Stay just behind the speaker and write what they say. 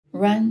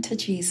Run to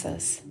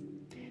Jesus.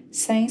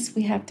 Saints,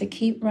 we have to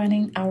keep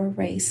running our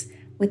race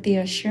with the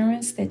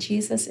assurance that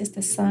Jesus is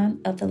the Son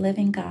of the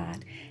living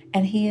God,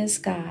 and He is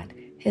God.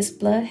 His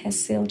blood has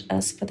sealed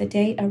us for the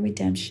day of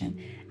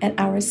redemption, and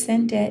our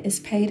sin debt is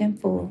paid in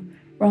full.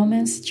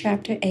 Romans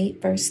chapter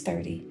 8, verse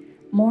 30.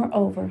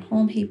 Moreover,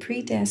 whom He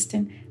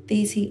predestined,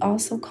 these He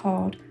also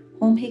called.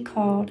 Whom He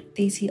called,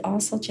 these He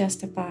also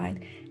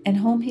justified. And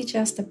whom He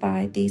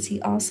justified, these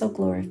He also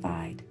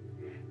glorified.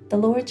 The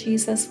Lord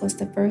Jesus was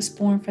the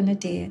firstborn from the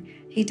dead.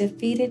 He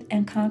defeated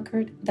and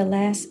conquered the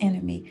last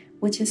enemy,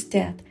 which is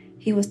death.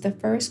 He was the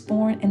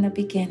firstborn in the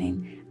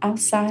beginning,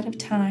 outside of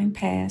time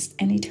past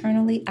and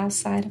eternally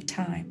outside of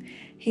time.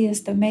 He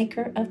is the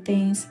maker of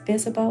things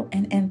visible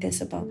and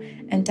invisible,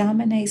 and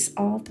dominates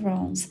all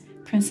thrones,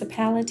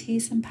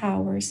 principalities and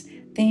powers,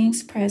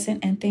 things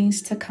present and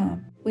things to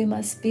come. We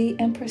must be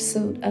in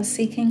pursuit of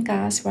seeking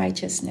God's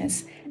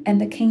righteousness and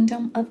the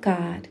kingdom of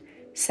God.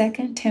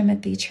 2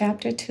 Timothy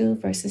chapter 2,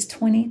 verses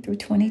 20 through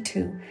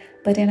 22.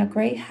 But in a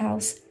great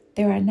house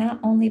there are not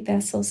only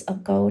vessels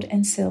of gold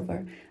and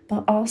silver,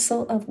 but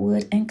also of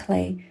wood and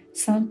clay,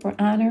 some for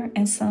honor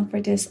and some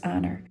for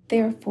dishonor.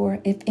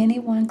 Therefore, if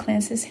anyone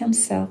cleanses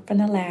himself from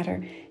the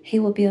latter, he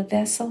will be a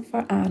vessel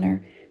for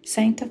honor,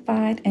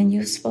 sanctified and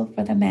useful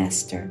for the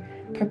master,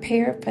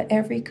 prepared for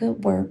every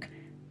good work.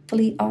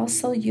 Flee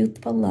also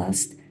youthful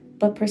lust,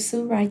 but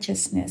pursue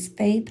righteousness,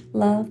 faith,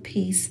 love,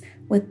 peace,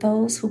 with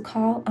those who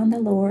call on the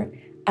Lord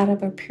out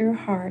of a pure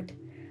heart.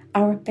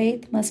 Our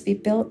faith must be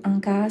built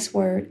on God's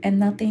word and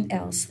nothing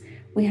else.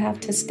 We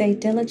have to stay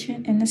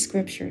diligent in the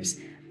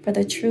scriptures for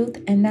the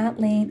truth and not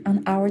lean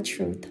on our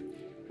truth.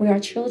 We are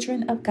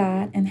children of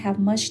God and have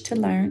much to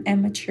learn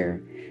and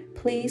mature.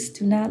 Please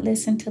do not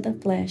listen to the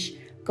flesh.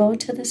 Go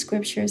to the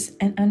scriptures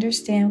and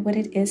understand what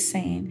it is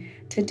saying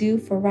to do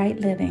for right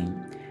living.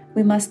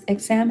 We must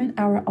examine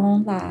our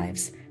own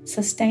lives,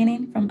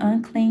 sustaining from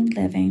unclean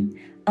living,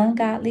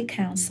 ungodly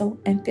counsel,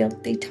 and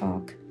filthy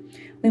talk.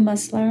 We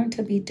must learn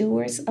to be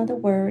doers of the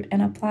word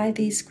and apply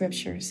these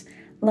scriptures,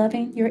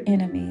 loving your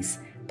enemies,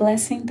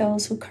 blessing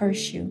those who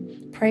curse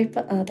you, pray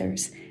for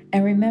others,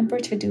 and remember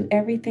to do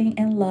everything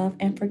in love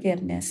and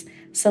forgiveness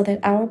so that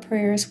our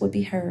prayers will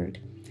be heard.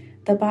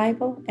 The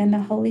Bible and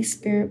the Holy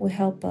Spirit will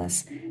help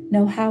us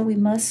know how we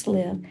must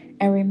live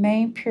and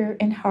remain pure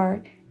in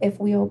heart if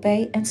we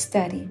obey and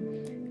study.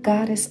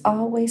 God is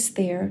always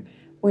there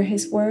where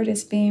His word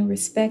is being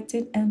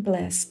respected and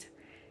blessed.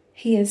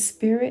 He is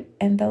spirit,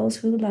 and those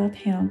who love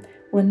Him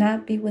will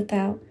not be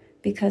without,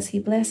 because He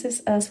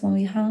blesses us when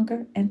we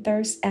hunger and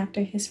thirst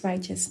after His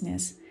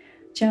righteousness.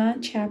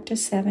 John chapter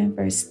 7,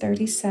 verse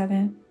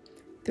 37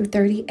 through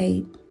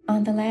 38.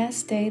 On the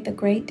last day, the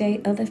great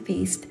day of the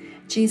feast,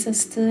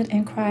 Jesus stood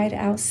and cried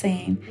out,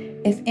 saying,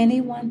 If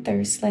anyone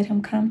thirsts, let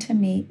him come to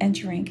me and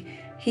drink.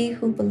 He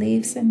who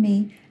believes in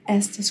me,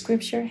 as the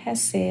scripture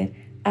has said,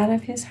 out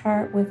of his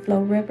heart will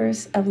flow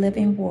rivers of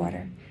living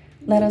water.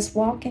 Let us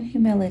walk in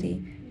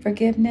humility,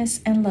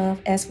 forgiveness, and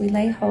love as we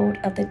lay hold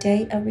of the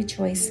day of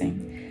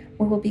rejoicing.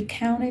 We will be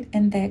counted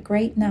in that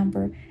great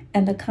number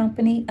and the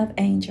company of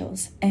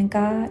angels, and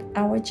God,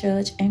 our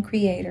judge and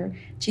creator,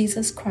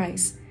 Jesus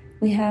Christ.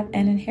 We have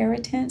an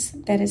inheritance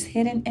that is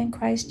hidden in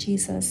Christ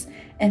Jesus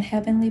in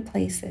heavenly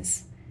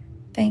places.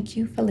 Thank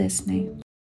you for listening.